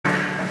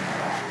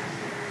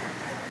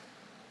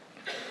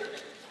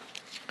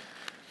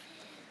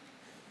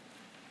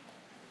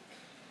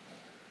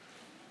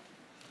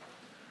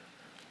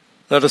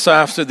Let us,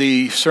 after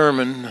the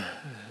sermon,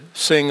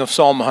 sing of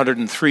Psalm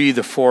 103,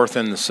 the 4th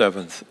and the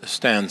 7th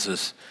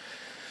stanzas.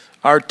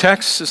 Our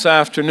text this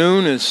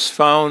afternoon is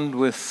found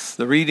with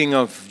the reading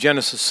of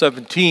Genesis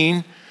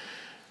 17,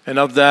 and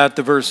of that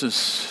the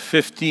verses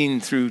 15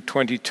 through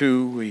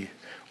 22.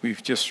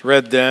 We've just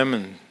read them,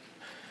 and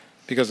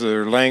because of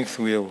their length,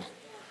 we'll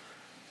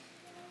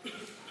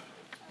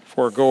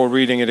forego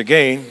reading it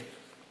again.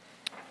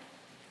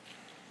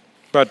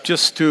 But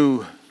just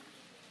to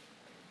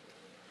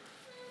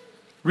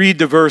read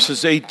the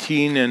verses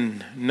 18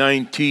 and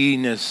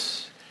 19,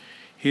 as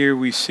here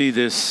we see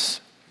this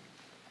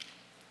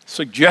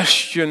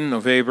suggestion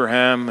of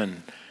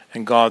Abraham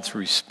and God's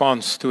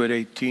response to it.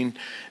 18,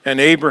 and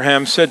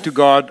Abraham said to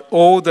God,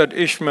 "Oh, that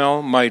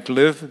Ishmael might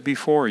live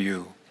before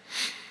you."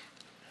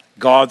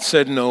 God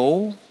said,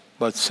 "No,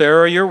 but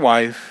Sarah your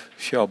wife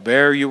shall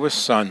bear you a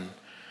son,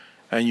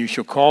 and you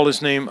shall call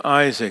his name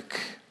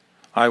Isaac.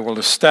 I will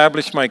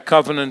establish my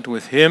covenant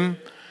with him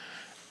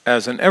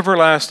as an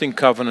everlasting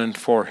covenant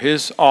for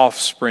his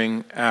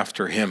offspring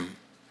after him."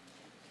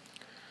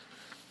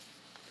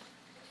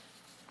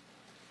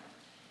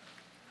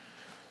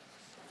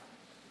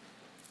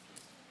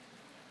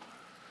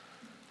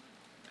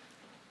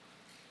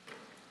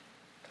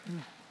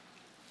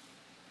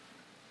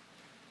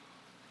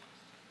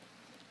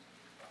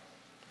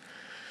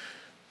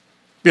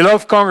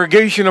 Beloved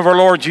congregation of our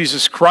Lord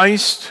Jesus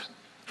Christ,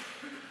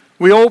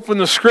 we open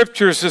the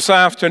scriptures this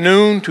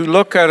afternoon to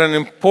look at an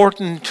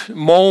important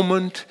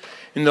moment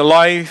in the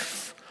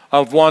life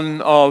of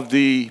one of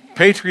the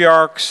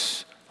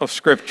patriarchs of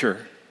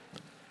Scripture.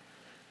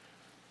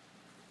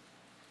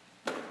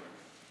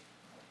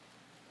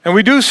 And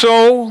we do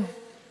so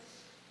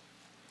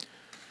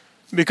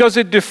because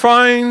it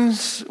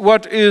defines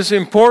what is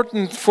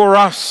important for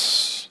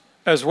us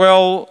as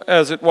well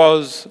as it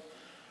was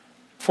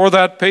for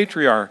that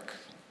patriarch.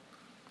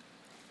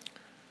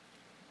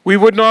 We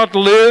would not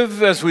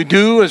live as we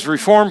do as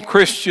Reformed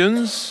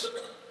Christians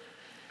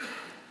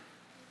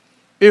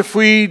if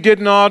we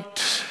did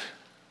not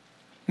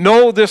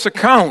know this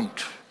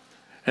account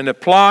and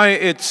apply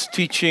its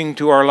teaching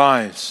to our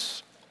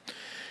lives.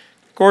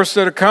 Of course,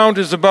 that account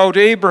is about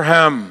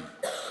Abraham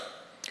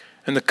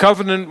and the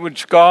covenant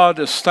which God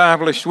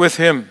established with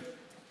him.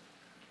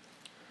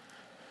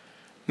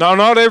 Now,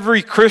 not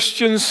every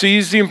Christian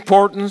sees the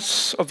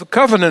importance of the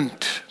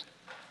covenant.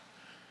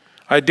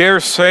 I dare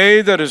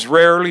say that is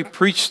rarely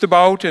preached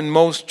about in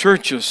most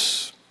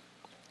churches.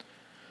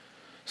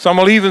 Some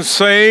will even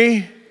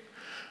say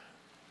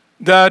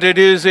that it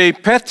is a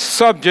pet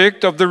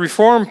subject of the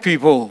Reformed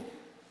people,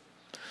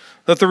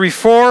 that the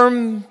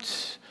Reformed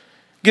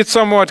get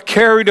somewhat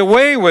carried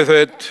away with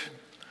it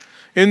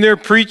in their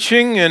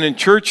preaching and in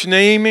church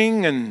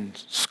naming and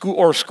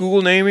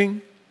school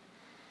naming.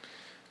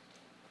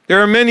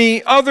 There are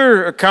many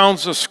other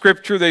accounts of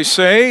Scripture, they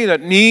say,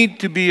 that need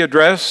to be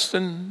addressed,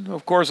 and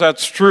of course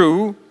that's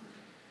true.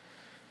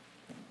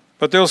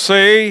 But they'll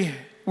say,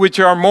 which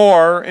are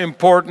more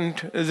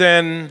important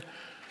than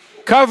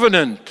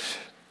covenant.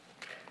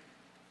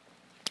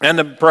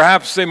 And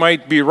perhaps they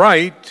might be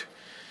right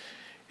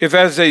if,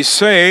 as they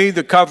say,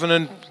 the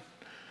covenant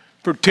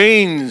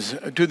pertains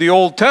to the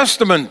Old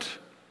Testament.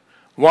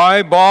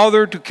 Why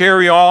bother to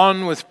carry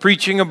on with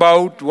preaching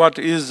about what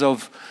is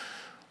of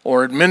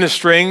or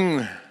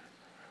administering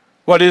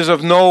what is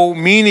of no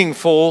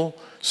meaningful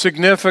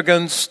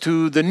significance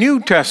to the New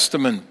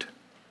Testament?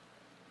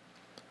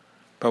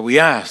 But we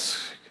ask,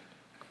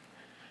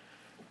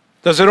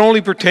 does it only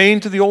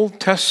pertain to the Old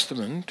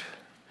Testament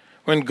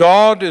when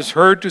God is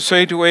heard to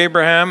say to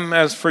Abraham,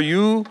 "As for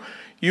you,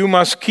 you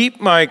must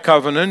keep my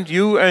covenant,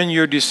 you and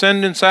your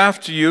descendants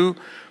after you,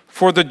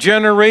 for the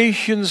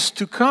generations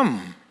to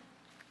come"?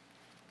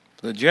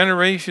 The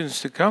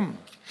generations to come.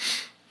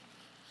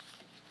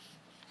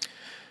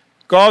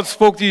 God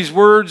spoke these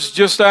words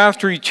just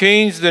after he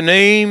changed the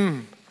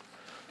name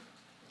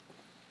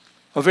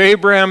of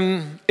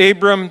Abram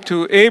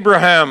to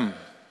Abraham,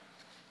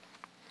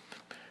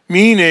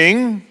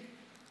 meaning,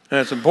 and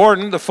it's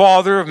important, the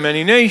father of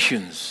many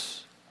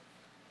nations.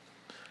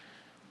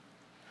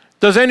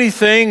 Does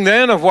anything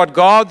then of what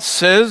God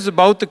says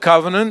about the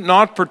covenant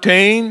not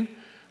pertain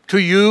to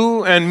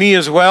you and me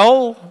as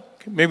well?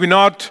 Maybe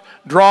not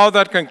draw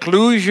that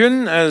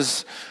conclusion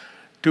as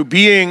to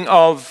being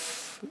of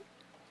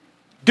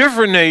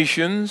different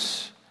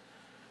nations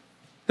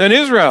than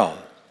Israel,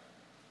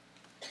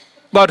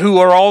 but who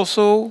are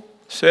also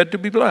said to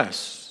be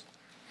blessed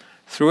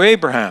through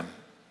Abraham.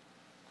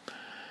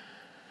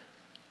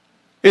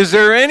 Is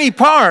there any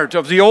part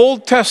of the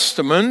Old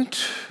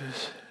Testament,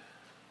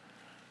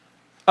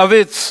 of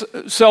its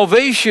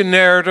salvation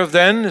narrative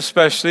then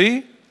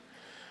especially,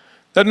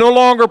 that no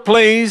longer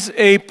plays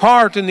a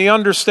part in the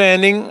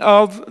understanding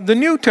of the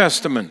New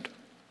Testament?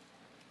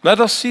 Let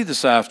us see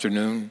this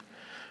afternoon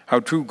how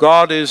true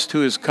God is to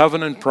his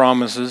covenant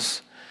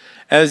promises,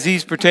 as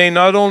these pertain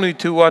not only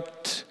to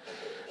what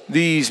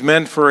these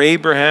meant for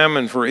Abraham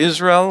and for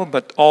Israel,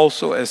 but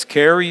also as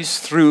carries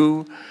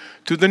through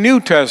to the New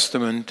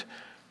Testament,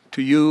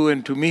 to you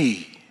and to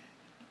me.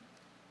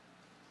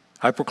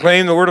 I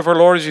proclaim the word of our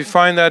Lord as we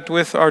find that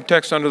with our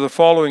text under the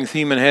following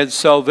theme and head: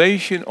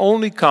 salvation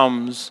only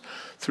comes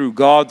through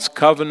God's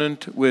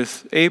covenant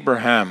with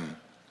Abraham.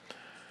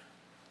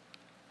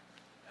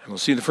 And we'll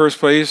see in the first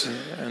place,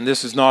 and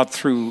this is not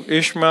through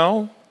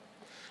Ishmael,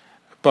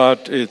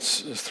 but it's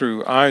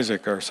through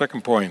Isaac, our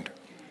second point.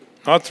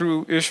 Not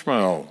through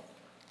Ishmael.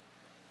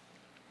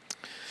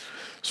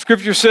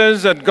 Scripture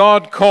says that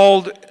God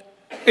called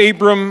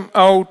Abram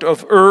out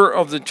of Ur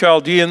of the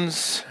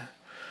Chaldeans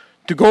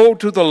to go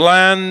to the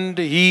land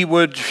he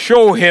would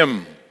show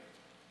him.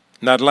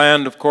 And that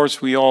land, of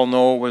course, we all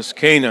know was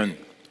Canaan.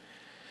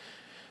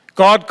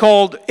 God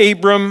called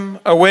Abram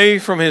away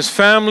from his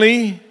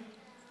family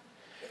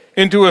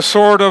into a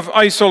sort of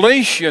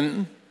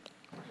isolation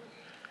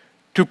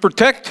to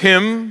protect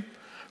him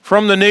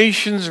from the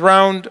nations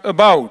round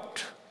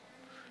about,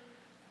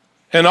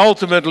 and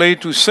ultimately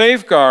to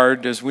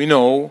safeguard, as we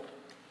know,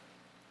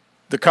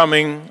 the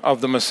coming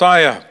of the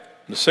Messiah,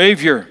 the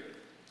Savior.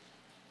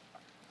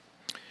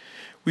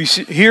 We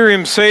hear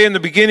him say in the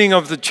beginning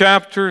of the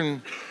chapter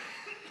in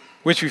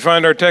which we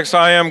find our text,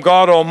 I am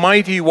God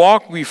Almighty,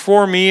 walk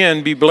before me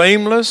and be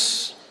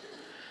blameless.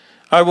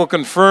 I will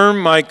confirm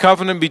my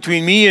covenant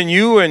between me and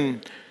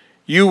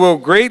you will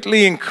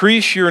greatly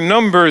increase your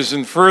numbers.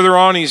 And further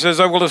on he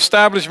says, I will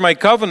establish my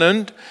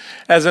covenant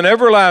as an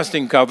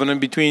everlasting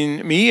covenant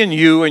between me and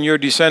you and your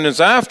descendants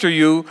after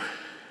you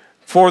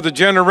for the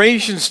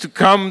generations to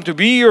come, to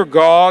be your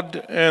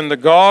God and the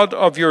God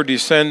of your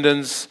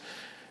descendants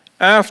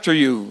after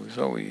you.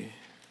 So it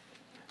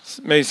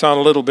may sound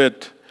a little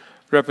bit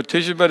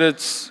repetitious, but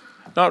it's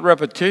not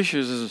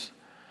repetitious,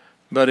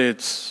 but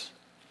it's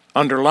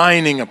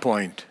underlining a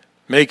point,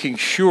 making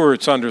sure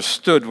it's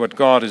understood what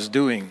God is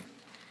doing.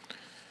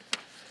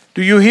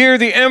 Do you hear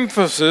the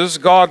emphasis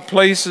God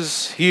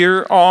places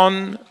here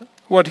on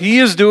what he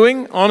is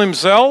doing, on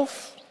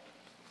himself?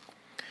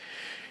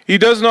 He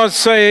does not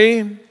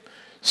say,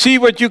 see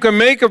what you can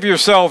make of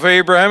yourself,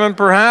 Abraham, and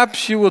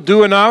perhaps you will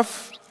do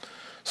enough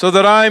so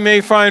that I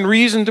may find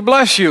reason to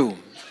bless you.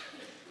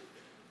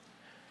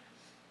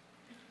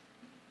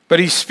 But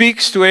he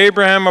speaks to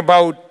Abraham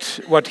about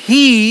what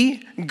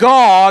he,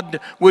 God,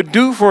 would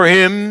do for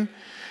him,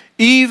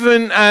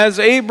 even as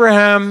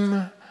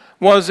Abraham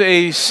was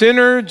a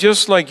sinner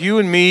just like you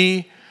and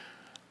me,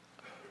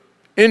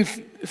 in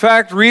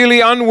fact, really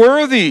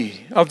unworthy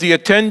of the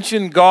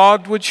attention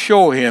God would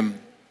show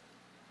him.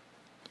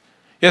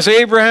 Yes,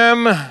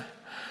 Abraham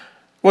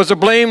was a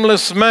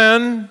blameless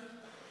man,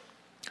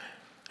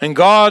 and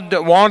God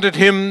wanted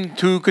him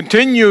to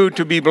continue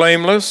to be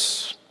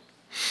blameless.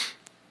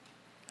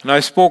 And I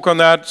spoke on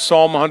that,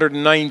 Psalm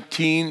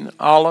 119,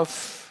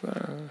 Aleph,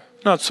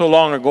 not so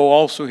long ago,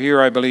 also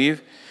here, I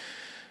believe.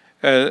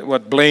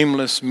 What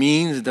blameless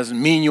means. It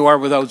doesn't mean you are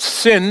without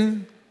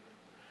sin,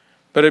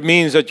 but it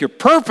means that your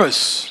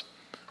purpose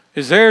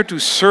is there to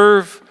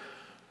serve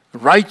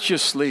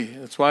righteously.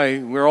 That's why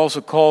we're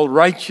also called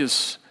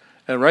righteous,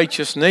 a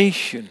righteous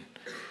nation.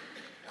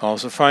 You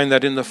also find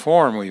that in the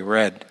form we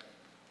read.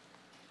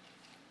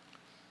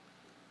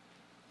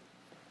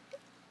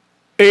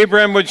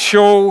 Abraham would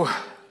show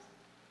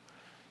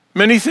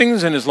many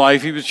things in his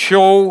life. He would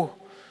show,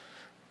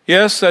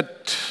 yes,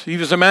 that he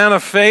was a man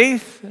of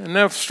faith and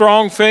of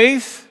strong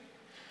faith.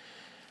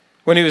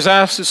 When he was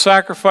asked to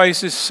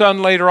sacrifice his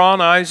son later on,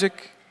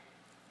 Isaac,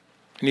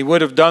 and he would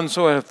have done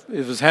so if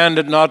his hand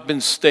had not been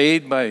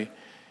stayed by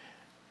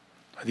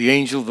the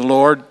angel of the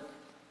Lord.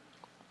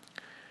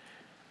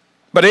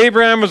 But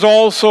Abraham was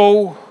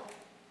also,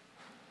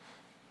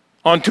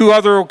 on two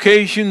other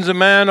occasions, a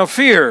man of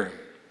fear.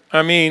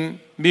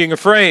 Being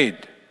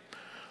afraid,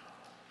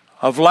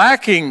 of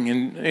lacking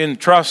in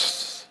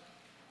trust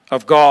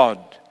of God.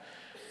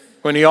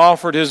 When he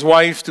offered his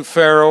wife to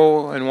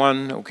Pharaoh on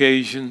one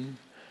occasion,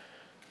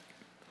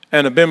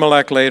 and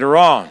Abimelech later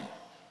on.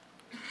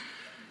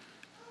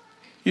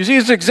 You see,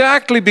 it's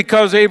exactly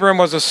because Abraham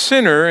was a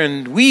sinner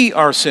and we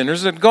are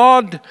sinners that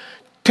God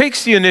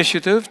takes the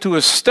initiative to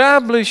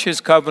establish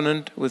his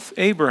covenant with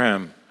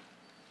Abraham.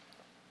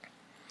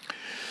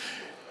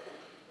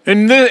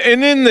 And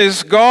in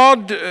this,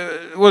 God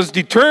was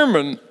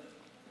determined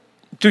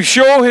to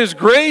show his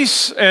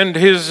grace and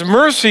his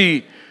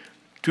mercy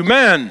to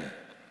man.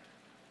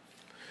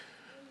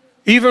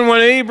 Even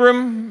when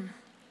Abram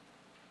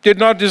did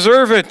not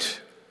deserve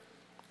it.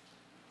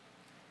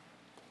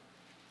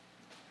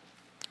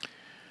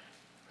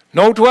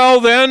 Note well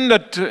then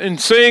that in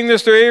saying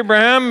this to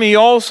Abraham, he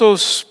also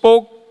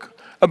spoke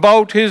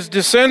about his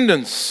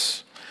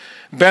descendants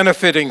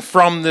benefiting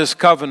from this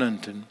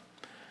covenant. And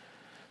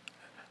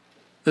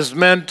this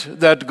meant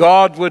that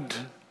God would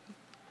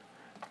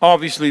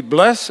obviously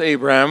bless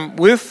Abraham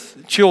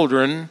with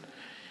children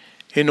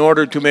in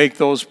order to make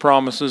those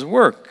promises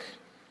work.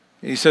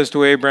 He says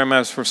to Abraham,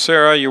 as for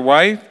Sarah, your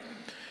wife,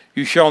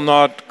 you shall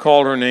not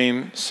call her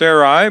name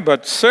Sarai,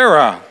 but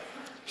Sarah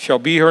shall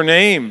be her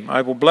name.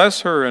 I will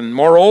bless her, and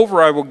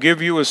moreover, I will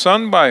give you a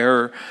son by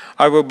her.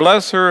 I will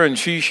bless her, and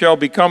she shall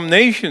become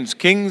nations.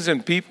 Kings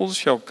and peoples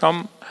shall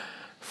come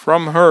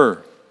from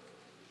her.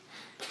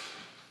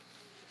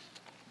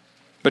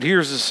 But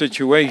here's the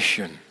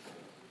situation.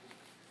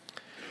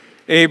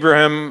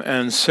 Abraham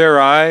and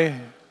Sarai,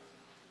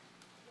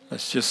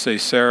 let's just say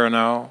Sarah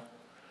now,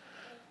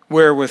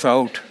 were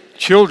without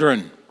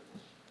children.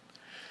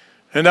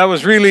 And that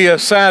was really a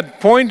sad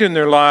point in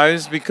their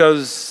lives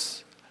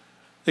because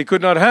they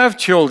could not have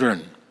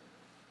children.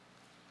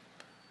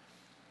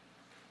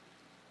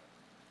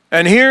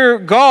 And here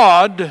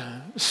God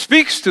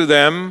speaks to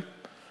them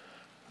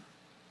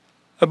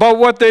about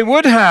what they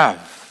would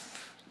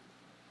have,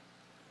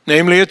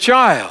 namely a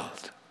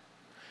child.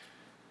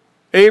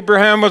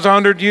 Abraham was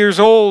 100 years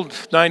old,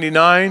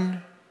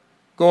 99,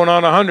 going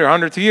on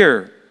 100th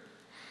year.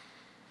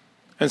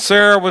 And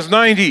Sarah was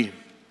 90.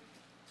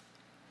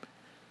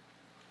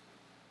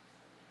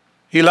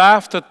 He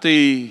laughed at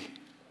the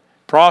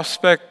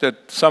prospect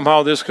that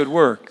somehow this could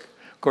work.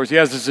 Of course, he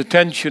has his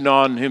attention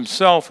on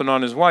himself and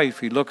on his wife.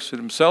 He looks at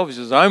himself. He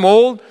says, I'm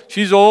old,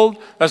 she's old.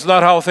 That's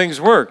not how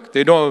things work.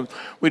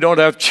 We don't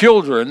have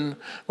children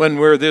when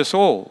we're this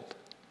old.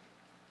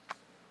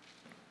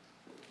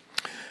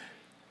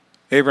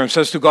 Abraham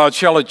says to God,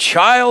 shall a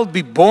child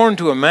be born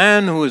to a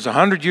man who is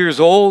 100 years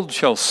old?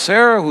 Shall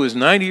Sarah, who is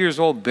 90 years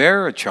old,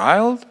 bear a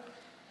child?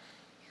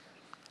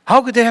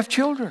 How could they have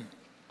children?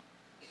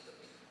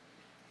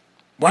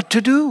 What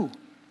to do?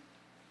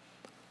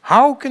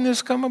 How can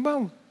this come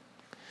about?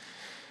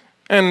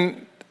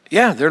 And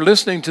yeah, they're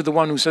listening to the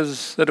one who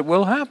says that it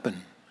will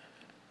happen.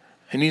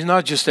 And he's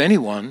not just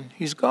anyone,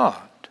 he's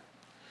God.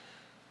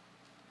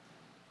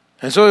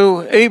 And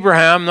so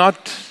Abraham,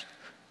 not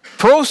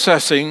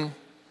processing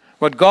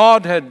what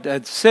God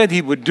had said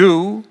he would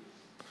do,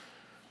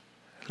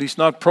 at least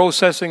not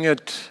processing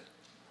it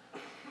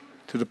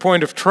to the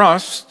point of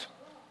trust,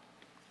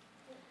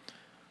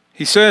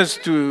 he says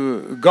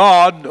to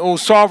God, O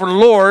sovereign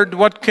Lord,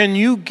 what can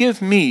you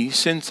give me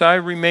since I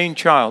remain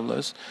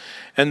childless?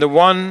 And the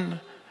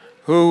one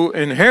who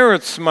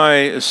inherits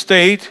my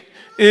estate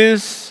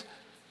is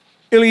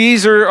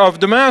Eliezer of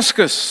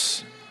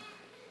Damascus.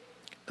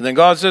 And then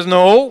God says,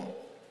 no,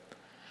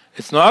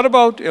 it's not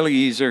about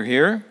Eliezer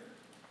here.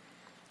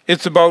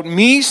 It's about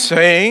me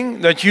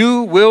saying that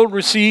you will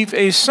receive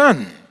a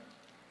son.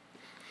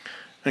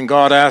 And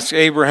God asks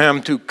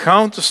Abraham to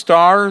count the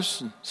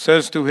stars,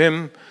 says to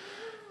him,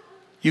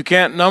 you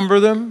can't number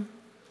them,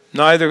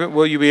 neither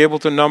will you be able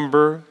to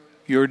number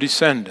your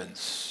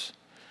descendants.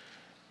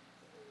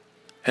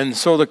 And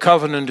so the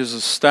covenant is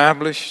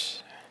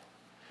established.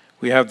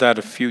 We have that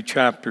a few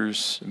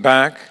chapters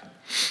back,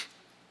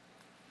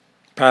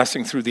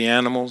 passing through the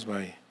animals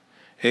by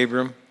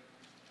Abram.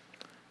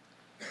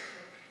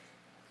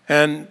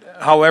 And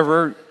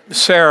however,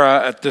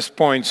 Sarah at this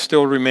point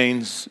still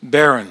remains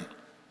barren.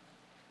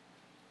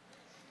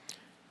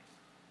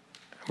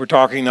 We're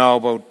talking now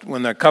about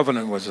when that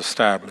covenant was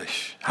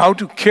established. How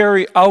to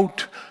carry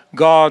out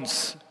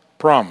God's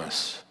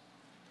promise.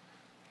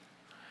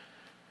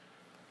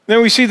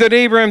 Then we see that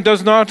Abraham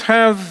does not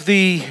have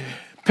the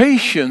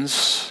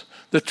patience,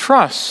 the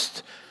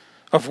trust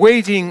of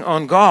waiting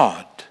on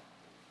God.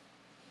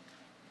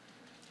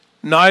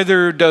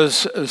 Neither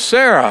does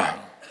Sarah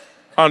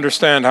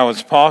understand how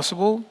it's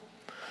possible.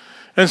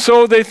 And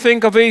so they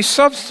think of a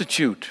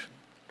substitute.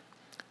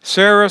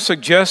 Sarah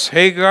suggests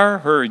Hagar,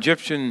 her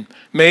Egyptian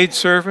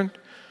maidservant,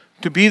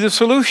 to be the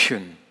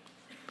solution.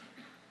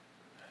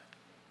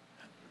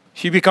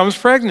 She becomes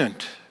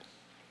pregnant.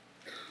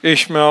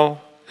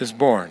 Ishmael is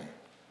born.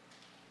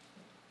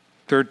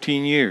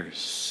 13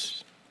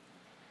 years.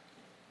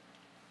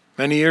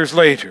 Many years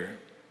later.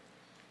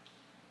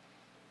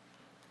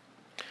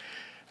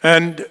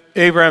 And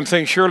Abraham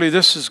thinks, surely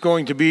this is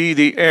going to be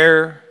the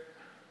heir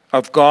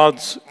of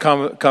God's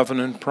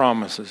covenant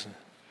promises.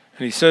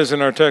 And he says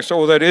in our text,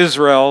 oh, that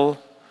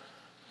Israel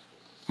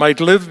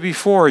might live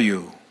before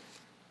you.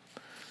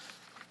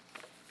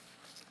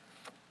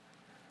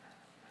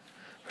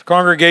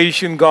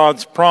 Congregation,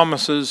 God's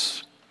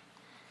promises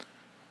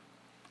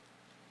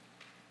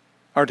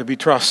are to be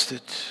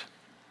trusted.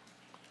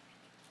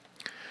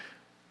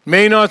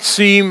 May not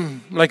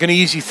seem like an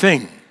easy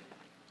thing,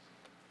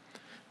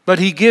 but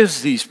he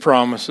gives these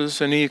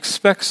promises and he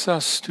expects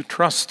us to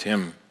trust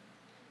him.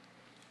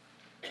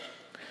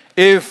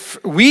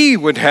 If we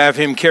would have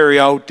him carry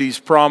out these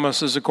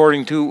promises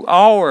according to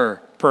our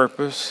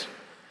purpose,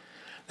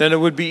 then it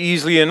would be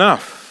easily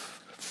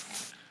enough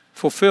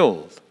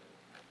fulfilled.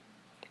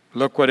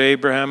 Look what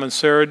Abraham and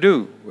Sarah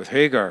do with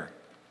Hagar.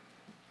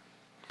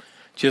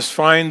 Just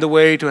find the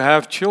way to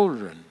have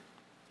children.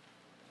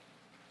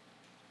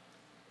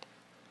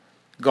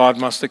 God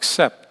must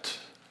accept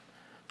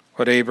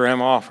what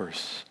Abraham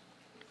offers.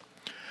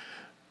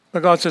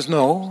 But God says,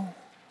 no.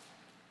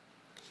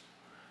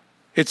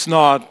 It's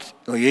not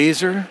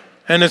Eliezer,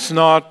 and it's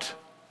not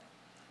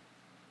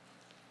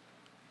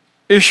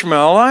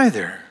Ishmael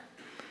either.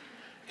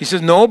 He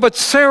says, no, but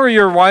Sarah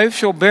your wife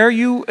shall bear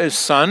you a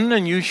son,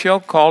 and you shall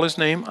call his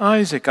name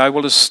Isaac. I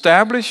will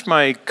establish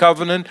my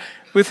covenant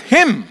with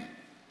him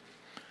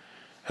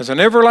as an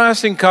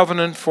everlasting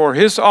covenant for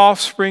his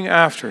offspring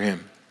after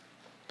him.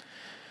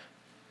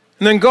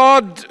 And then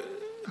God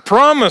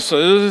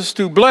promises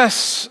to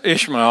bless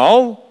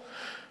Ishmael,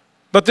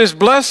 but this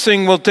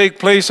blessing will take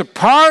place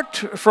apart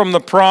from the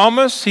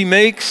promise he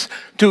makes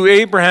to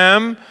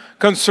Abraham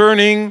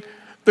concerning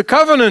the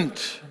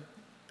covenant,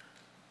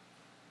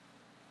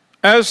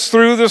 as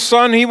through the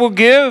son he will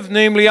give,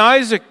 namely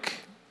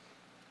Isaac.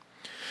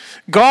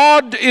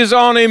 God is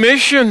on a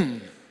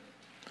mission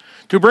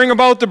to bring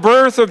about the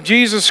birth of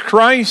Jesus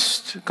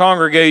Christ,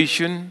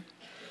 congregation.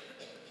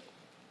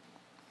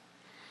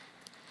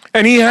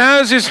 And he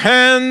has his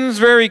hands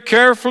very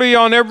carefully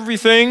on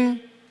everything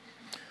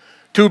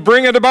to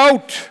bring it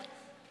about.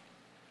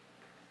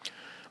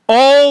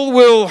 All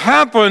will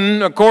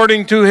happen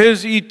according to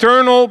his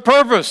eternal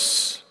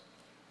purpose.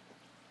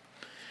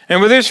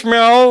 And with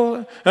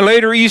Ishmael and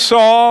later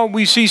Esau,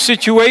 we see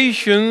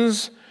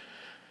situations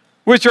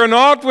which are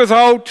not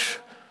without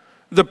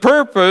the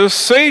purpose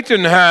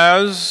Satan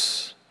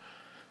has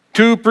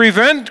to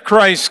prevent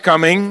Christ's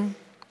coming,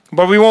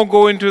 but we won't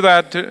go into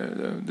that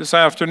this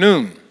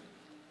afternoon.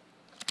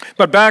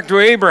 But back to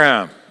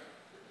Abraham.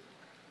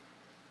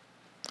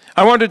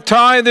 I want to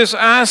tie this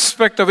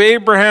aspect of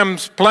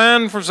Abraham's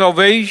plan for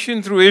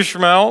salvation through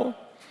Ishmael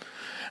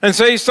and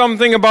say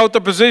something about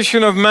the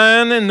position of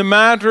man in the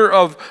matter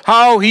of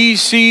how he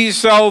sees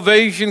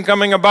salvation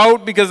coming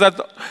about, because that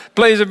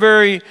plays a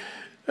very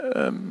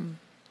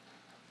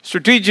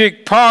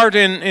strategic part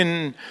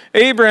in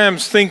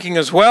Abraham's thinking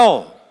as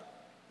well.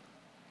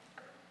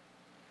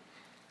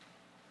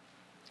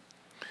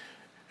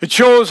 It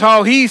shows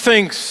how he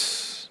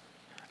thinks,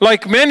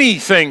 like many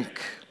think.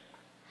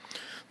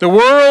 The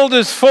world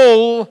is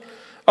full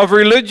of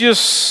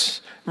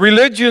religions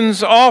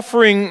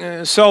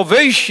offering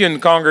salvation,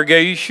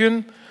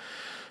 congregation.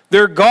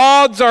 Their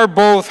gods are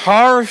both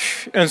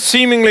harsh and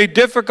seemingly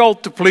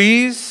difficult to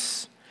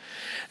please.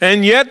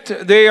 And yet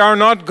they are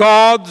not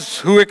gods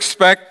who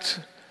expect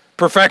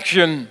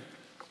perfection.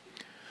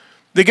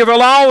 They give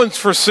allowance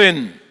for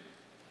sin,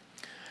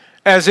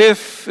 as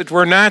if it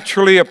were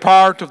naturally a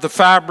part of the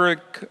fabric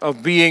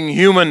of being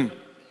human.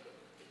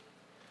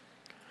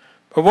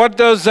 But what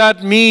does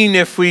that mean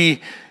if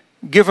we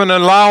give an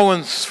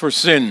allowance for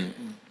sin?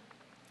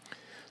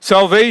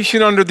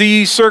 Salvation under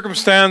these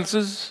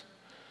circumstances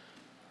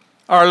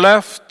is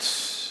left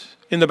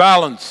in the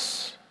balance.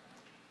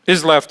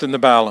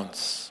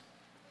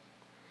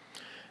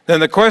 Then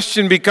the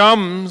question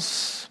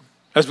becomes,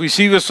 as we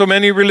see with so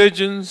many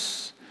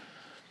religions,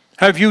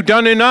 have you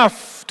done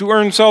enough to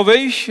earn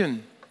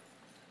salvation?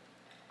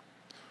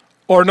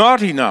 Or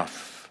not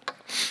enough?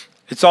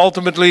 It's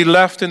ultimately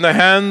left in the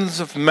hands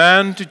of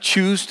man to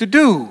choose to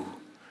do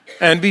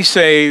and be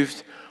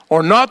saved,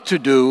 or not to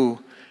do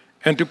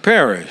and to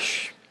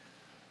perish.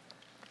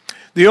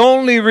 The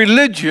only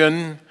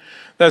religion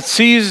that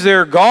sees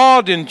their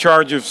God in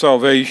charge of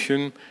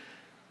salvation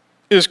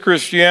is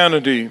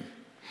Christianity.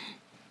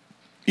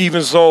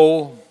 Even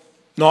so,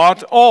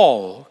 not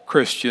all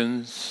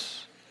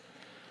Christians,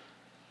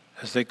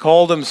 as they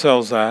call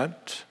themselves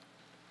that,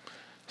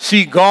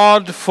 see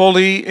God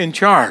fully in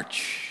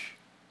charge.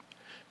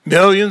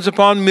 Millions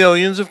upon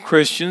millions of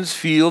Christians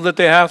feel that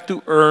they have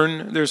to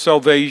earn their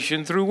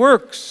salvation through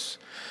works.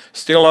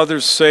 Still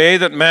others say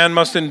that man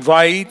must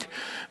invite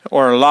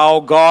or allow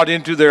God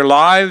into their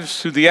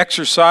lives through the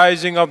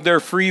exercising of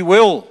their free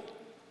will.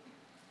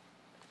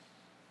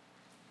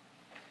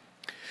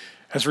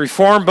 As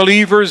Reformed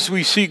believers,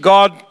 we see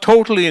God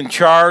totally in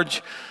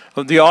charge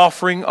of the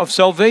offering of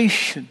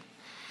salvation.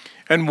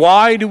 And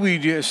why do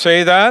we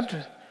say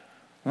that?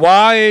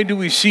 Why do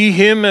we see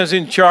him as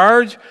in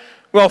charge?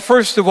 Well,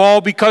 first of all,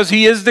 because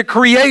he is the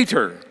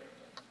creator.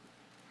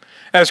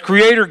 As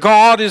creator,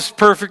 God is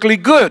perfectly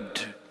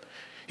good.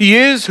 He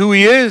is who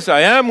he is. I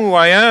am who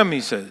I am,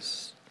 he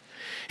says.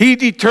 He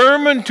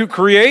determined to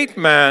create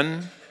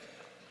man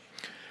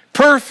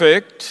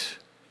perfect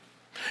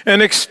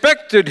and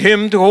expected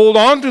him to hold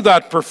on to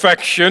that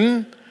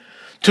perfection,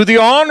 to the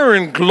honor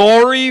and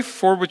glory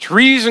for which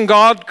reason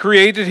God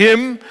created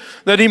him,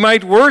 that he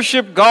might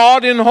worship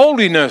God in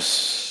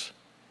holiness.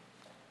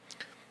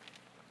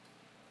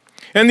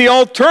 And the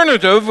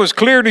alternative was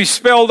clearly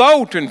spelled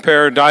out in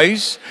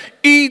paradise.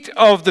 Eat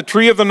of the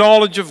tree of the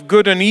knowledge of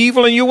good and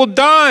evil, and you will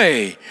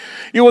die.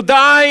 You will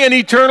die an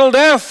eternal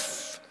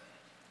death.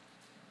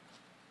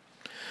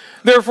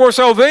 Therefore,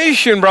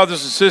 salvation,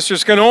 brothers and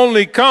sisters, can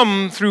only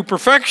come through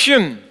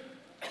perfection.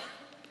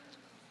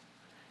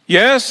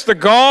 Yes, the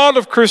God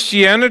of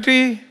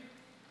Christianity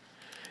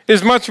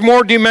is much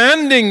more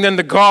demanding than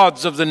the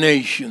gods of the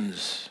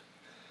nations.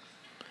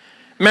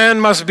 Man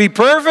must be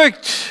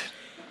perfect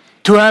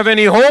to have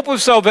any hope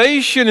of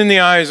salvation in the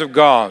eyes of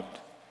God.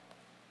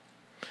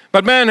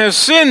 But man has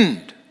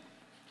sinned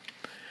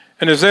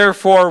and is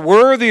therefore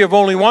worthy of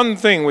only one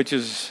thing, which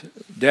is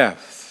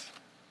death.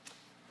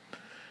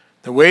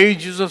 The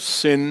wages of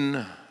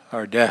sin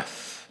are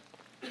death.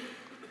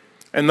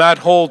 And that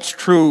holds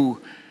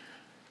true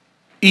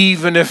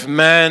even if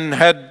man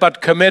had but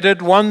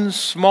committed one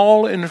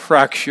small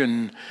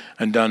infraction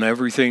and done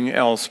everything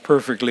else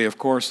perfectly. Of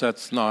course,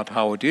 that's not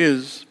how it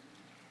is.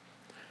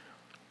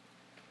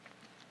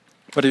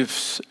 But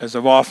if, as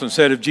I've often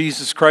said, if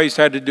Jesus Christ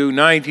had to do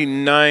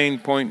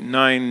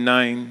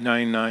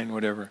 99.9999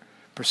 whatever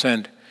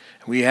percent,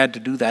 and we had to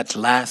do that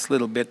last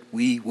little bit,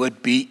 we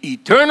would be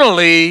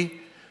eternally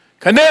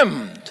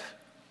condemned.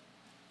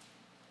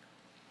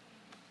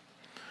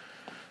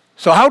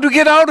 So how to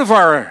get out of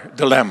our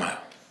dilemma?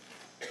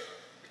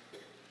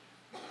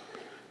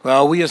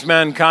 Well, we as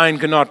mankind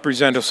cannot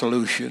present a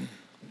solution,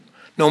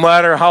 no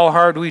matter how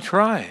hard we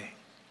try.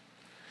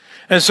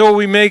 And so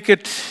we make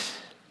it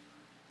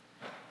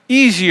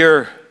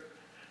easier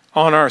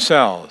on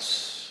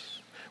ourselves.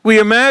 We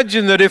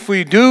imagine that if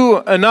we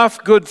do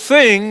enough good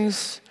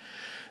things,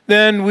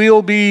 then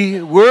we'll be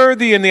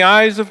worthy in the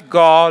eyes of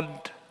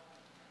God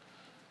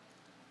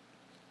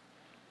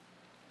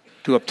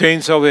to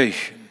obtain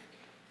salvation.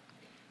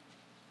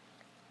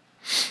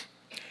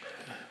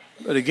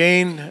 But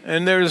again,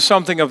 and there's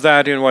something of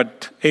that in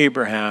what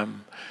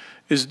Abraham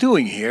is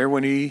doing here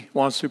when he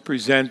wants to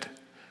present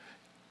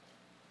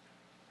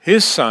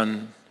his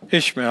son,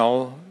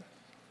 Ishmael,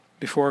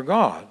 before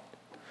God.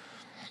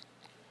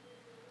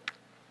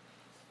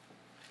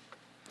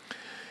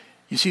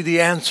 You see,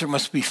 the answer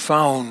must be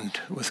found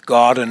with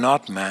God and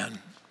not man.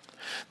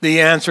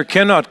 The answer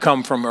cannot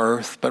come from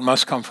earth, but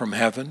must come from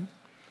heaven.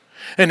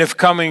 And if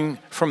coming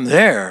from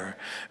there,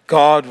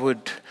 God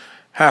would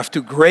have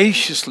to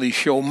graciously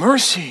show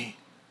mercy,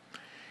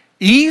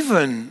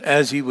 even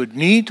as he would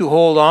need to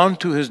hold on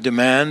to his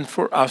demand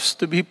for us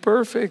to be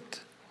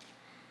perfect.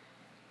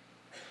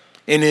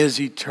 In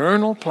his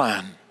eternal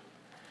plan,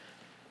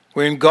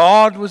 when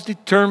God was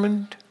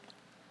determined,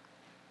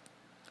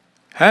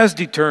 has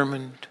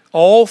determined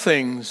all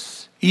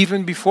things,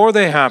 even before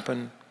they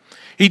happen,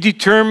 he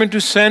determined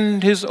to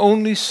send his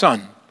only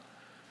Son,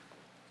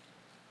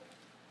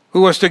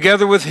 who was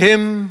together with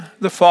him,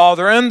 the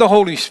Father, and the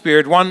Holy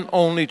Spirit, one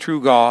only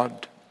true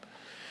God.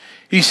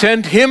 He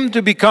sent him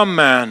to become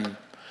man,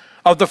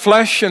 of the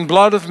flesh and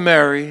blood of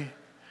Mary,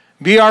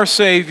 be our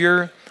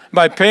Savior,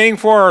 by paying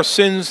for our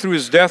sins through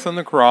his death on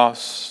the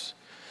cross,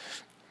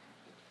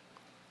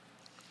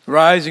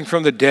 rising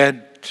from the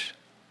dead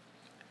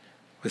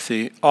with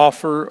the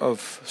offer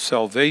of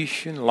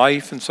salvation,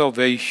 life and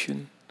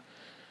salvation,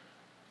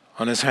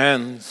 on his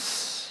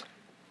hands,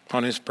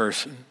 on his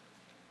person.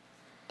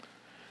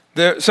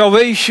 The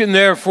salvation,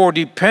 therefore,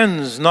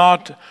 depends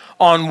not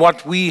on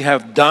what we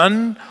have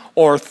done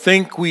or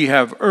think we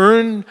have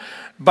earned,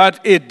 but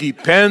it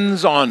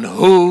depends on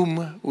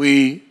whom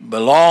we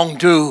belong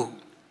to.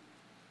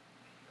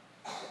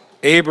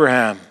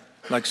 Abraham,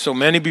 like so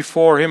many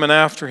before him and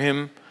after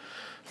him,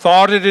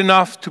 thought it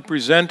enough to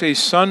present a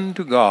son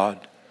to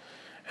God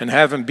and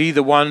have him be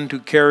the one to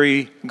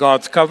carry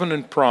God's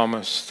covenant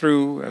promise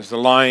through as the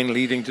line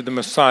leading to the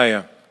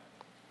Messiah.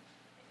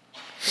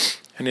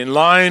 And in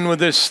line with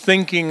this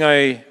thinking,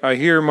 I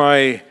hear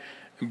my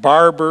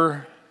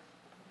barber,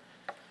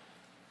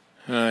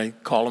 and I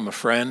call him a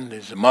friend,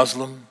 he's a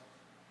Muslim.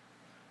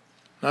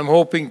 I'm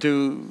hoping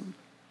to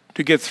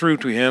get through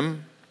to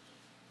him.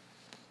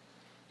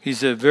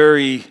 He's a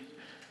very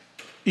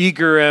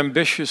eager,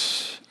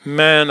 ambitious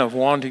man of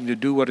wanting to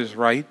do what is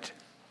right.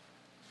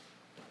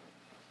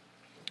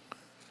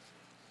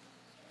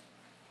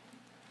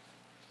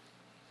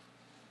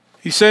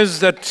 He says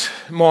that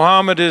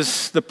Muhammad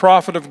is the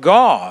prophet of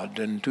God,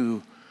 and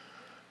in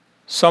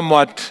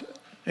somewhat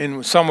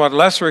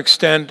lesser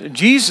extent,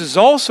 Jesus is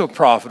also a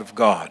prophet of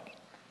God.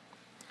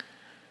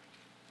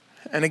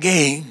 And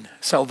again,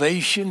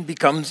 salvation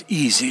becomes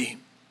easy.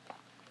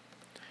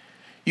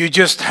 You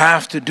just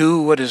have to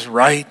do what is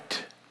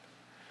right.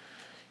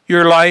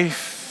 Your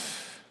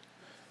life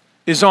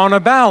is on a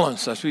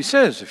balance, as he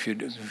says. If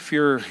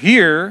you're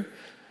here,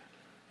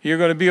 you're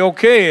going to be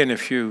okay, and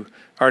if you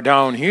are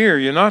down here,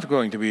 you're not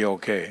going to be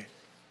okay.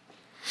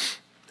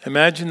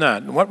 Imagine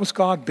that. What was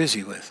God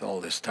busy with all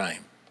this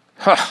time?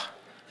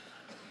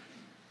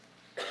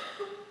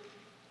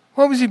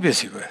 What was he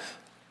busy with?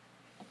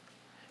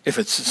 If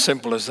it's as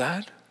simple as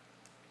that.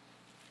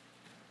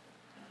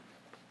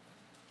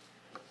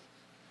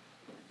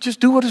 Just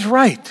do what is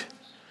right.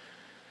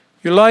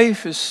 Your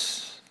life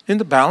is in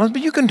the balance,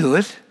 but you can do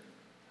it.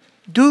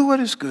 Do what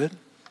is good.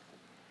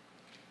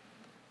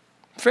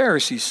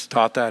 Pharisees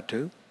taught that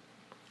too.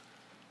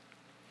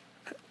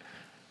 I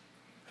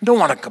don't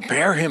want to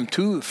compare him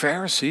to the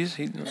Pharisees.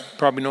 He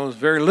probably knows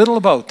very little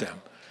about them.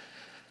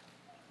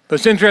 But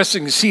it's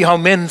interesting to see how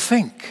men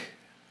think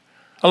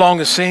along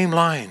the same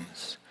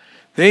lines.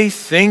 They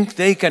think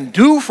they can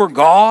do for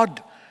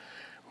God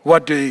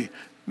what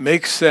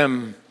makes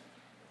them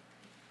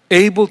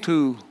able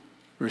to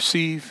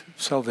receive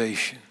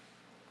salvation.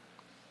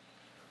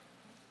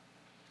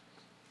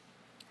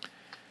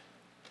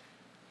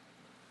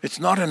 It's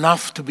not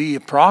enough to be a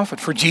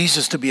prophet, for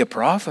Jesus to be a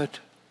prophet.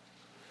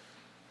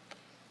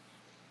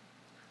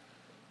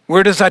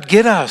 Where does that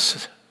get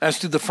us as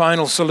to the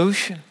final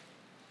solution?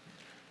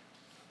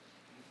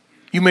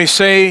 You may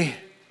say,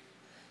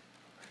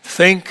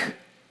 think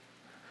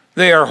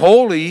they are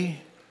holy,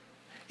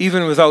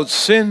 even without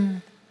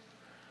sin.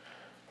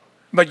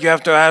 But you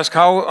have to ask,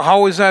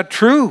 how is that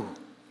true?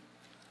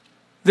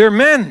 They're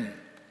men.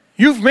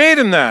 You've made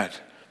him that.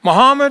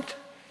 Muhammad,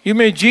 you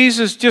made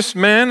Jesus just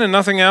man and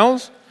nothing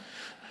else.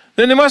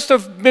 Then they must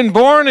have been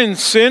born in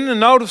sin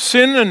and out of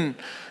sin, and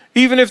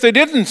even if they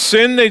didn't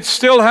sin, they'd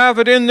still have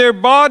it in their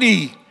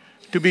body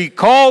to be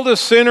called a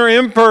sinner,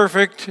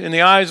 imperfect in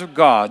the eyes of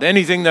God.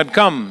 Anything that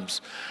comes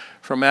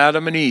from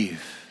Adam and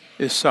Eve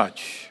is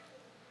such.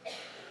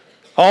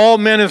 All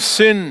men have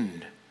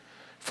sinned,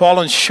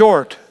 fallen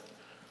short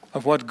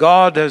of what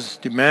God has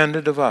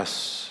demanded of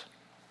us.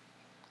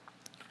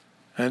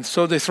 And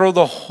so they throw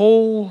the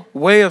whole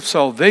way of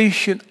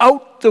salvation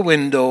out the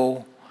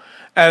window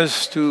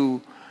as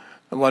to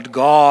what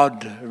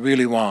God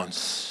really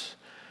wants.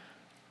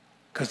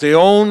 Because the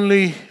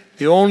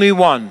only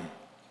one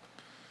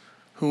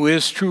who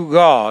is true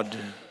God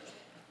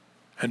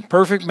and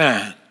perfect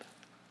man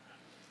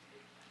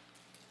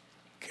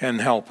can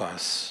help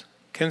us,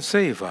 can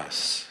save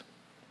us.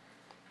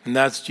 And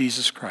that's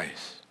Jesus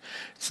Christ.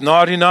 It's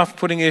not enough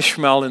putting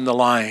Ishmael in the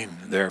line,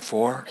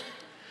 therefore,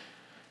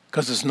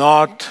 because it's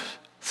not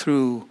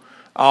through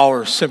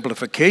our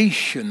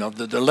simplification of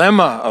the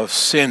dilemma of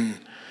sin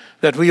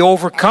that we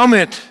overcome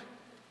it,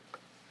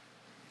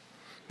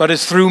 but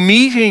it's through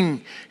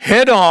meeting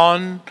head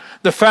on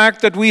the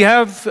fact that we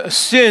have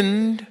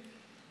sinned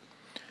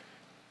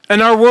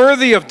and are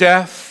worthy of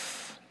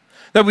death,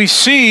 that we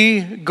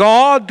see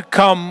God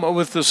come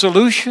with the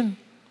solution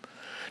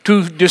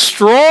to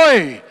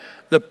destroy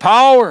the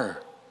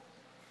power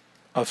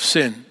of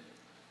sin.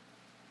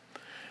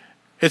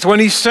 It's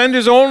when he sent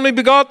his only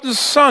begotten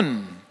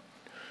Son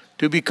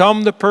to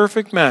become the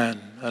perfect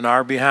man on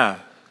our behalf.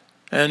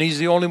 And he's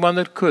the only one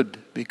that could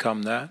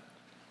become that.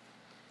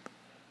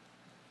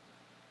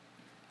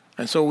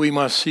 And so we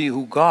must see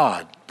who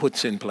God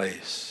puts in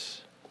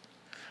place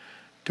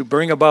to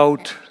bring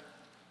about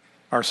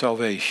our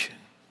salvation,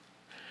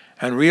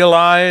 and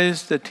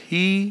realize that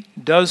he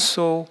does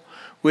so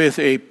with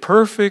a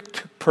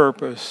perfect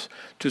purpose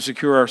to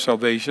secure our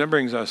salvation. That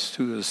brings us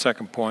to the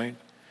second point.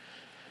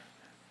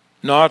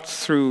 Not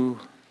through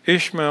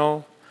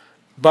Ishmael,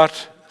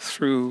 but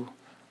through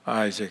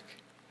Isaac.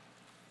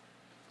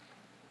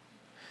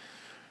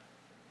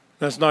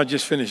 That's not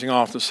just finishing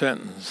off the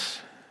sentence.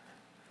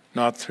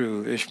 Not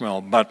through Ishmael,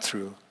 but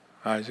through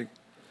Isaac.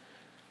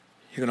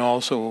 You can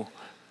also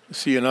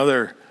see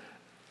another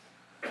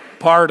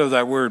part of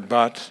that word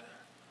but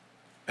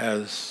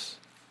as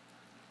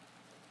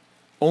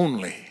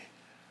only,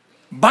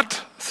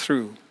 but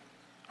through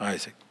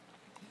Isaac.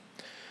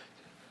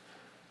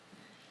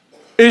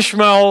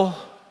 Ishmael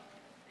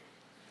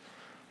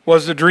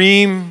was the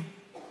dream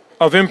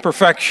of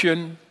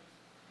imperfection,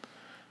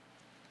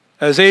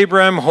 as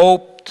Abraham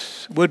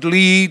hoped would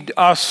lead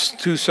us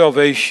to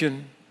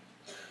salvation.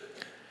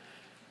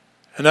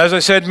 And as I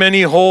said,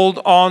 many hold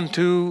on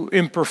to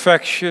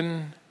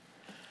imperfection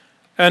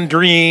and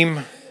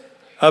dream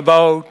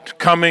about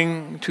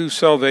coming to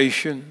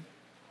salvation.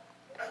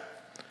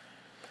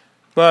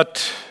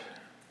 But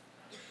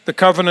the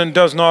covenant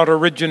does not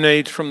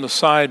originate from the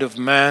side of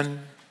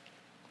man.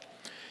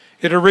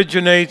 It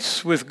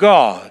originates with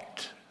God.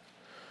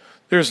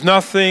 There's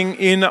nothing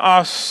in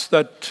us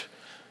that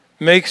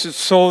makes it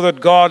so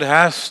that God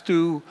has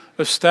to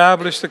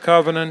establish the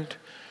covenant.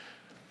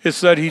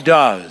 It's that he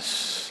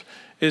does.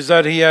 Is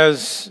that he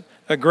has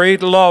a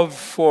great love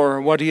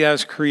for what he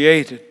has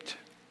created.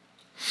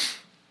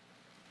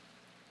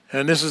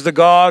 And this is the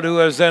God who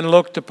has then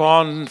looked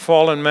upon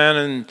fallen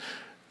man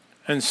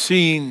and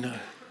seen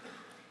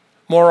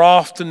more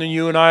often than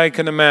you and I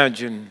can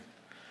imagine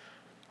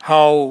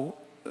how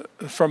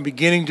from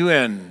beginning to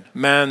end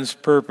man's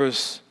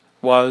purpose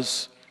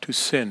was to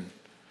sin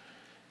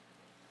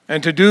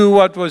and to do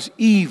what was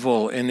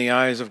evil in the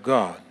eyes of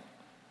God.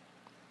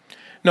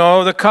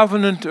 No, the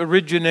covenant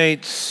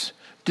originates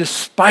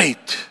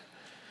despite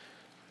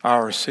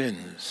our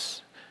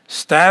sins,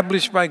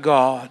 established by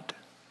God.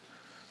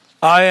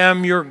 I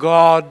am your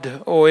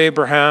God, O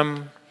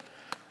Abraham.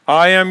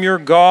 I am your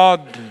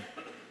God,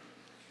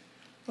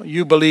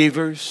 you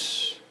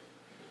believers.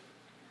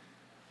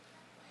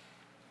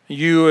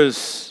 You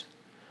as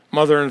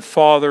mother and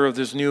father of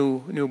this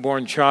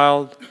newborn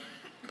child.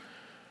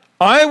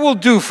 I will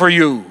do for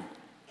you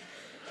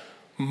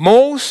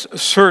most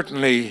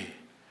certainly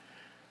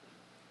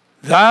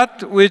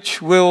that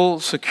which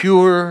will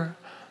secure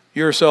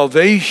your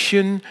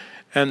salvation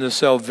and the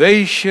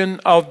salvation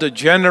of the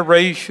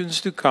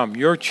generations to come,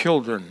 your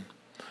children.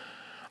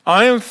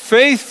 I am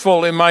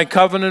faithful in my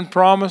covenant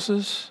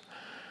promises.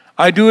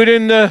 I do it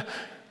in the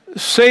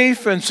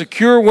safe and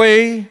secure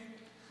way,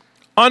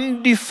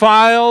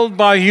 undefiled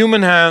by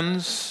human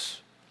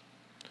hands.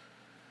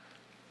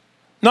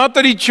 Not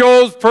that he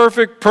chose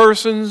perfect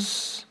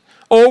persons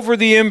over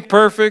the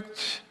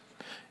imperfect,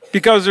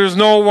 because there's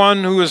no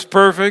one who is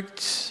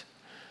perfect.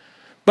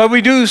 But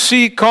we do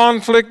see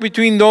conflict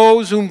between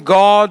those whom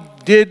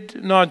God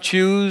did not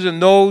choose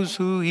and those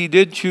who he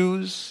did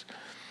choose.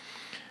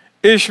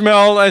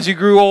 Ishmael, as he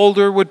grew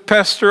older, would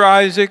pester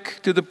Isaac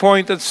to the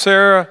point that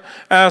Sarah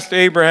asked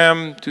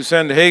Abraham to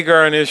send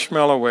Hagar and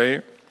Ishmael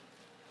away.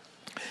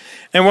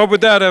 And what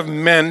would that have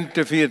meant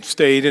if he had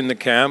stayed in the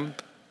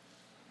camp?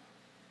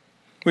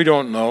 We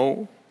don't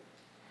know.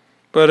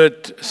 But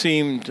it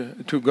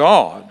seemed to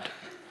God,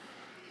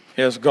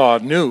 as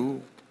God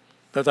knew,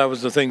 that that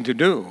was the thing to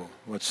do,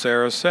 what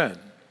Sarah said.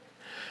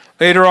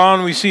 Later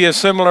on, we see a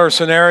similar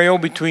scenario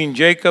between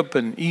Jacob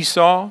and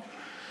Esau,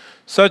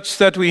 such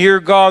that we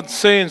hear God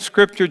say in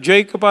Scripture,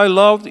 Jacob I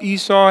loved,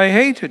 Esau I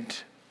hated.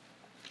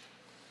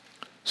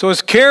 So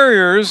as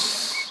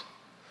carriers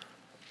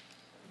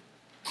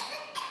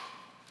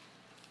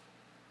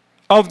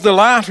of the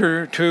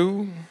latter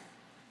two,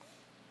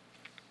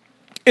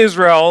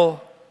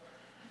 Israel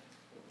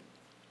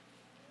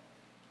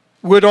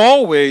would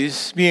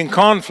always be in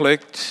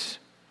conflict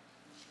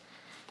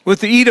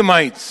with the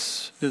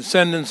Edomites, the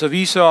descendants of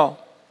Esau.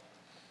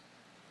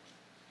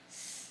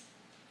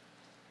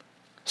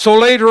 So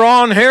later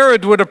on,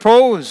 Herod would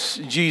oppose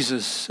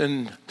Jesus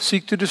and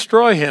seek to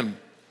destroy him.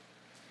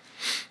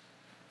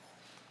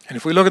 And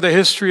if we look at the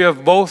history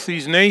of both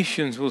these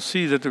nations, we'll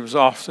see that there was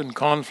often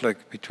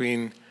conflict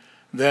between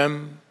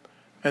them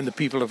and the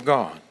people of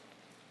God.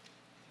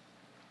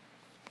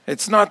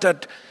 It's not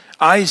that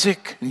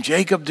Isaac and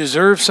Jacob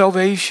deserve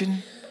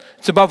salvation.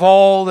 It's above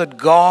all that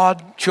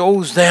God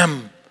chose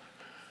them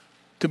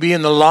to be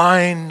in the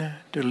line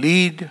to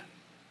lead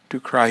to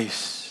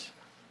Christ.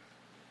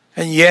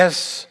 And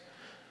yes,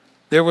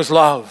 there was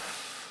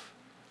love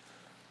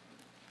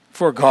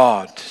for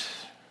God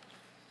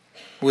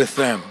with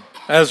them,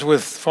 as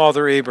with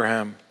Father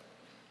Abraham.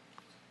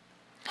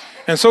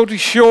 And so to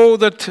show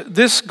that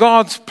this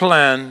God's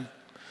plan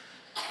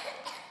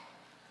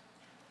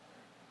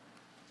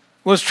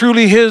was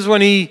truly his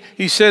when he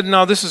said,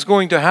 now this is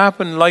going to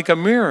happen like a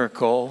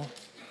miracle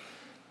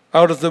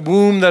out of the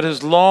womb that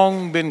has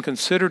long been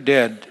considered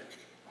dead.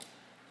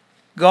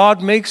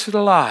 God makes it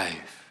alive.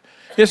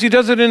 Yes, he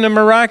does it in a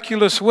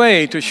miraculous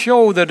way to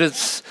show that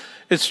it's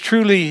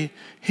truly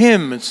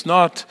him. It's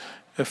not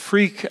a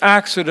freak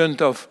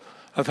accident of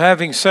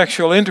having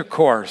sexual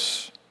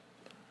intercourse.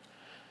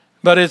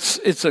 But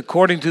it's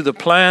according to the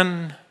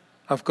plan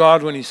of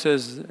God when he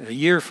says, a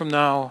year from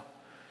now,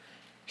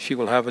 she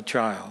will have a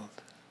child.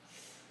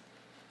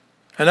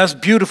 And that's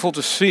beautiful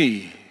to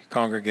see,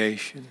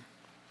 congregation,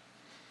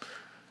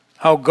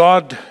 how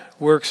God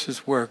works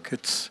his work.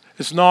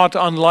 It's not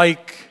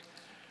unlike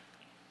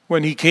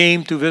when he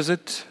came to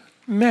visit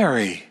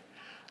Mary,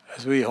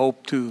 as we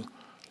hope to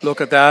look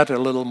at that a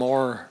little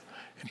more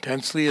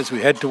intensely as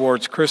we head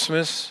towards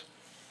Christmas.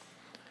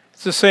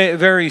 It's the same,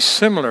 very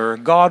similar.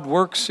 God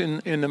works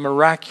in a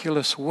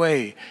miraculous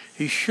way.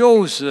 He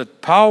shows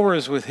that power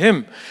is with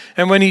him.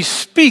 And when he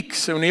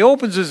speaks, and when he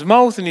opens his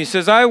mouth and he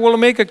says, I will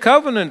make a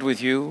covenant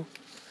with you,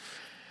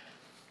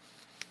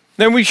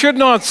 then we should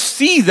not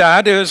see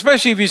that,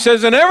 especially if he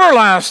says an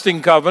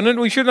everlasting covenant,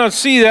 we should not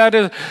see that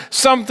as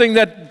something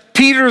that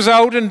peters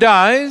out and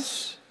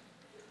dies.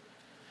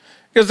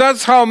 Because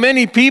that's how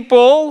many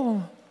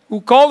people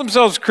who call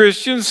themselves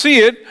Christians see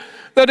it,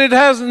 that it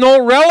has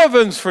no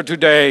relevance for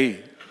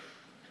today,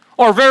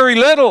 or very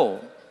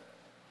little.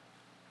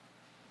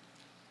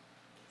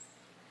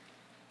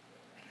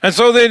 And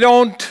so they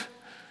don't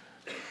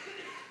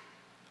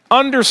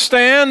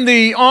understand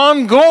the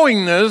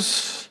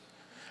ongoingness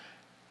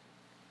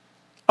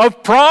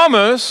of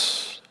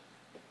promise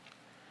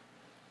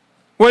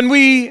when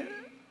we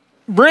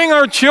bring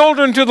our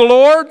children to the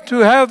Lord to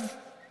have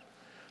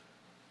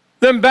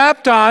them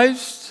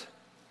baptized.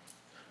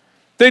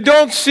 They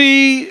don't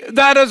see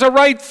that as a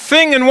right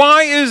thing. And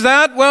why is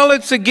that? Well,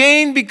 it's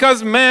again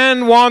because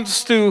man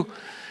wants to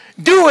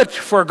do it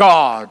for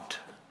God.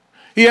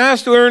 He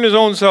has to earn his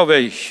own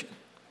salvation.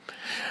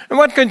 And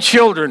what can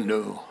children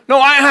do? No,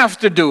 I have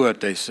to do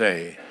it, they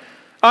say.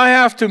 I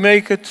have to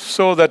make it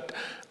so that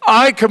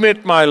I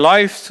commit my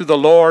life to the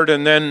Lord,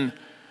 and then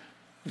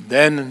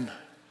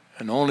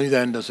and only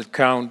then does it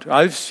count.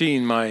 I've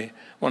seen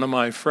one of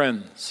my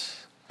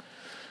friends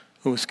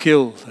who was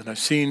killed, and I've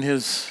seen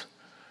his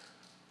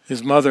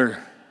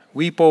mother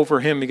weep over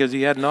him because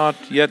he had not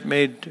yet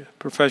made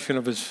profession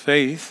of his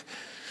faith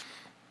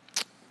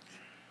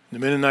in the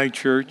Mennonite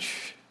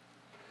church.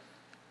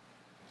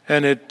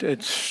 And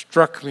it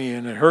struck me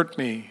and it hurt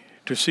me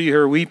to see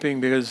her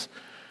weeping because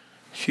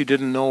she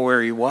didn't know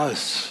where he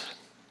was.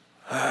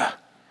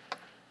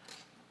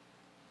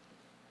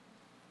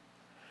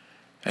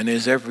 And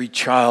is every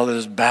child that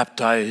is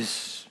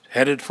baptized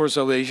headed for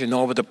salvation?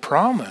 No, but the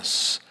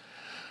promise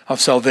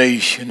of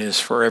salvation is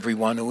for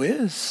everyone who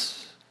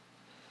is.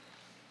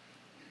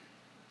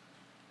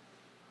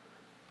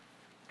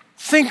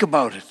 Think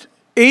about it.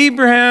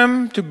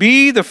 Abraham to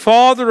be the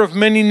father of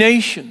many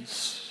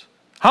nations.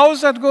 How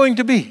is that going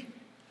to be?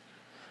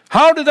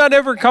 How did that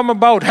ever come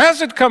about?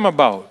 Has it come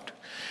about?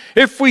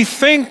 If we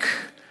think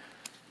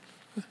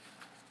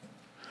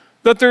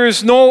that there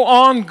is no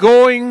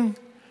ongoing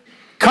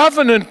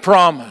covenant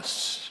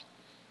promise,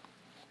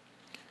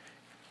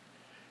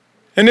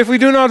 and if we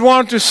do not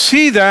want to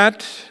see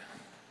that,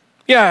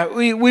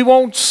 we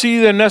won't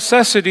see the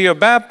necessity of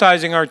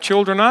baptizing our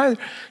children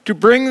either, to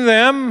bring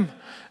them,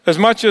 as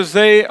much as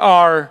they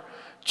are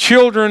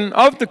children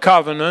of the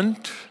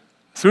covenant,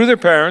 through their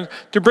parents,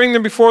 to bring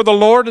them before the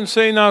Lord and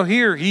say, now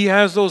here, he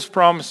has those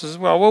promises as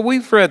well. Well,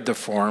 we've read the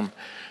form.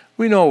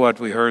 We know what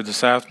we heard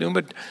this afternoon,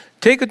 but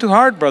take it to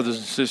heart, brothers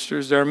and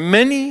sisters. There are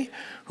many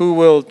who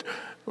will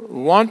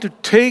want to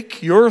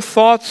take your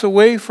thoughts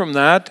away from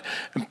that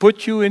and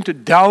put you into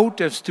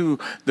doubt as to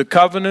the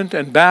covenant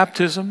and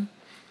baptism.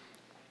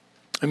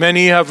 And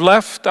many have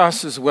left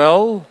us as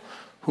well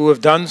who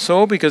have done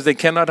so because they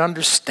cannot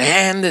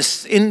understand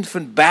this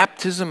infant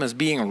baptism as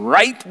being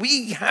right.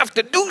 We have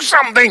to do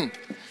something.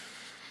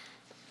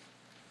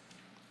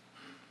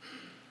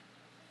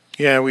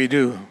 Yeah, we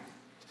do.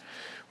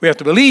 We have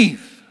to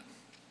believe.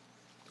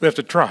 We have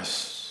to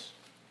trust.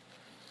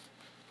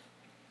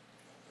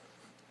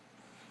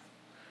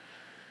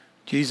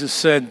 Jesus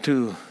said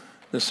to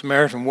the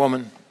Samaritan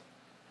woman,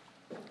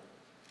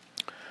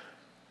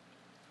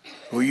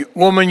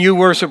 "Woman, you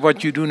worship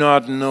what you do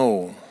not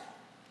know.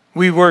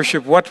 We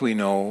worship what we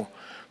know,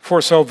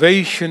 for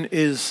salvation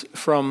is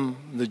from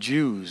the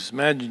Jews."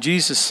 Imagine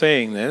Jesus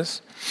saying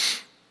this.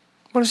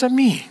 What does that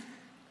mean?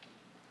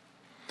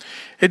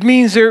 It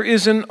means there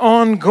is an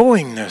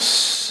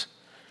ongoingness,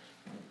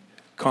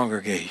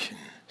 congregation.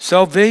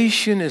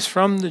 Salvation is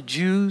from the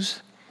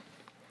Jews.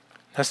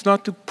 That's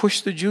not to push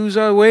the Jews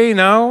away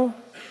now,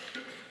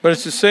 but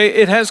it's to say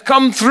it has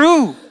come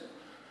through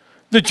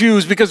the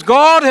Jews because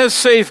God has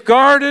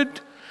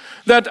safeguarded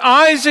that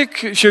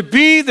Isaac should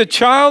be the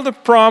child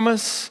of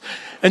promise,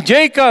 and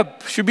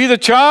Jacob should be the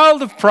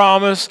child of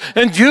promise,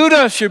 and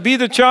Judah should be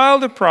the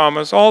child of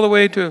promise, all the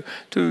way to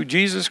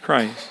Jesus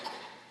Christ.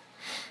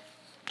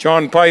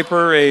 John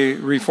Piper, a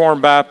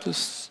Reformed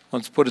Baptist,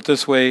 once put it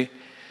this way: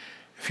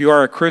 if you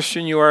are a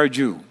Christian, you are a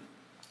Jew.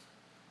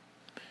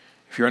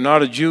 If you're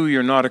not a Jew,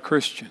 you're not a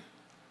Christian.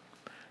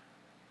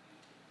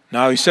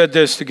 Now, he said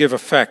this to give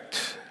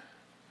effect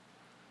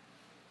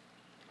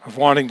of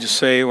wanting to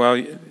say,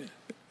 well,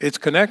 it's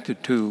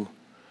connected to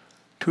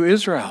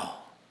Israel.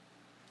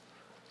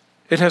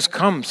 It has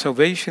come,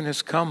 salvation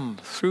has come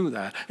through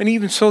that. And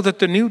even so that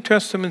the New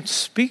Testament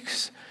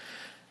speaks,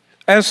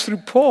 as through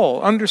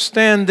Paul,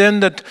 understand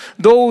then that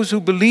those who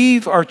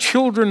believe are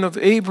children of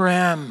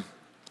Abraham.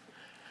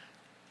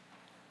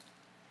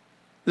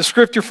 The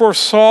scripture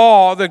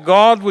foresaw that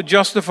God would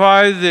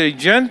justify the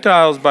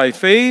Gentiles by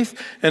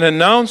faith and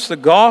announce the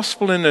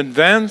gospel in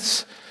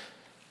advance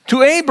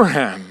to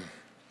Abraham.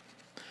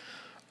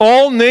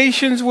 All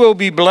nations will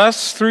be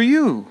blessed through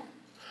you.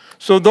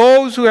 So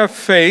those who have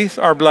faith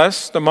are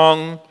blessed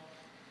along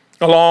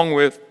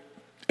with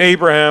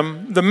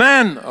Abraham, the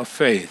man of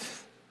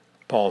faith,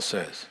 Paul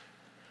says.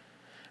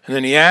 And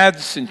then he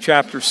adds in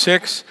chapter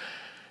 6,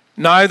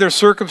 neither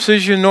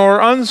circumcision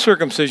nor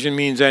uncircumcision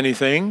means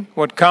anything.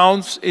 What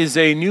counts is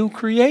a new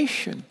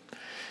creation.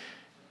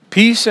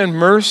 Peace and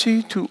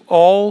mercy to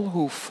all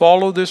who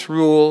follow this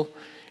rule,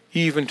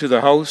 even to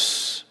the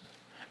house,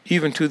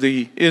 even to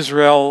the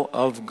Israel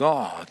of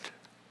God.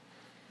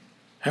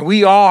 And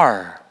we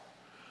are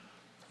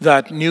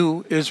that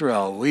new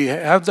Israel. We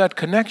have that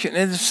connection,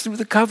 and it's through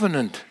the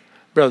covenant,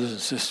 brothers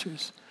and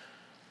sisters.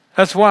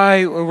 That's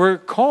why we're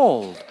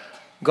called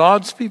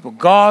God's people,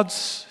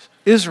 God's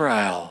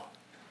Israel.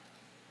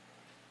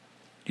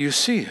 Do you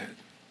see it?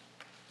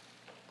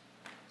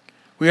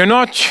 We are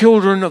not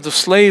children of the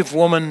slave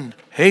woman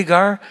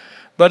Hagar,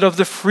 but of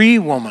the free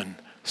woman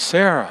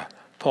Sarah,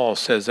 Paul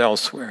says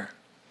elsewhere.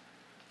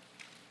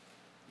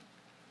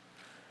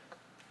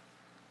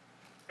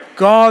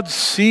 God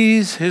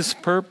sees his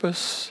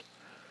purpose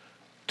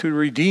to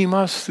redeem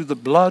us through the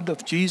blood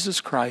of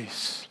Jesus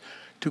Christ,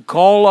 to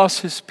call us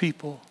his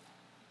people,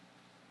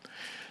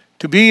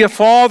 to be a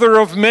father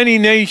of many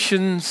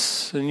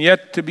nations and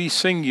yet to be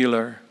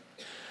singular,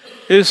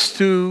 is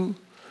to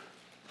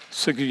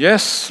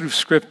suggest through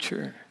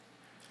Scripture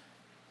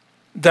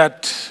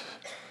that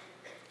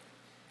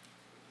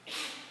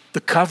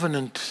the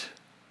covenant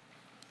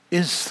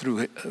is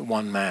through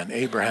one man,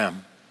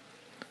 Abraham.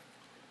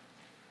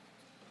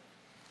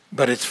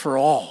 But it's for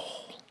all.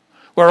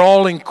 We're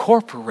all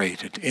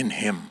incorporated in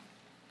him.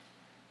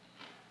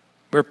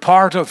 We're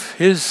part of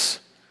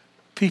his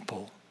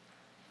people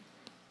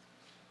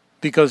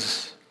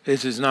because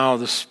it is now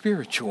the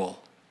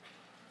spiritual.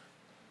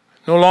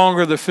 No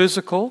longer the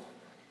physical,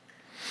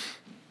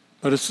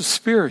 but it's the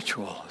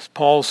spiritual, as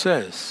Paul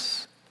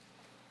says.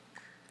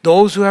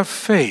 Those who have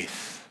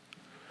faith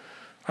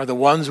are the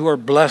ones who are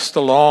blessed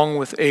along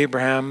with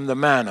Abraham, the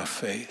man of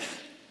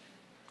faith.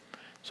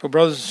 So,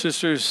 brothers and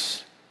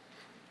sisters,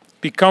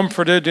 be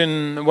comforted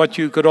in what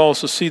you could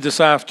also see this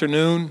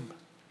afternoon.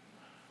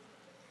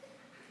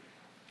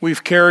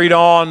 We've carried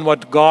on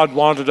what God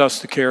wanted us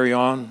to carry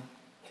on,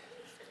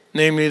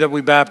 namely that we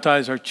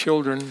baptize our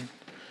children.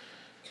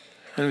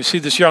 And we see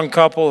this young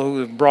couple who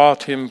have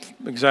brought him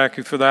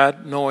exactly for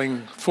that,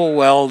 knowing full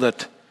well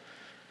that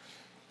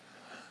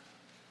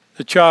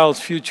the child's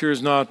future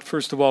is not,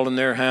 first of all, in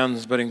their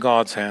hands, but in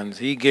God's hands.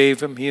 He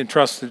gave him, he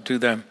entrusted it to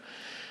them.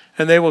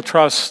 And they will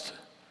trust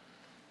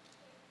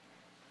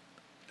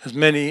as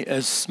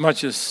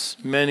much as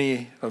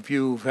many of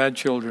you who've had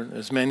children,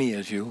 as many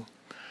as you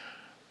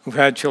who've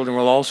had children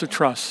will also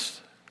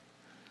trust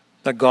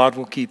that God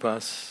will keep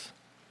us.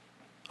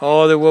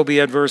 Oh, there will be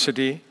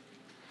adversity,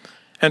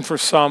 and for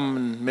some,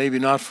 and maybe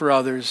not for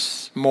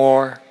others,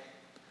 more.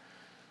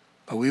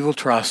 But we will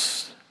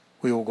trust.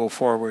 We will go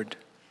forward.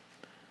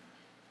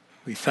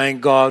 We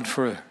thank God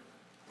for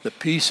the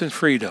peace and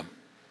freedom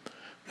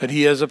that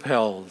He has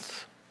upheld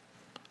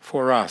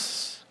for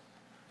us,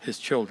 His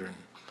children,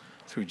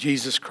 through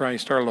Jesus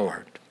Christ our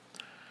Lord.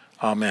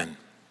 Amen.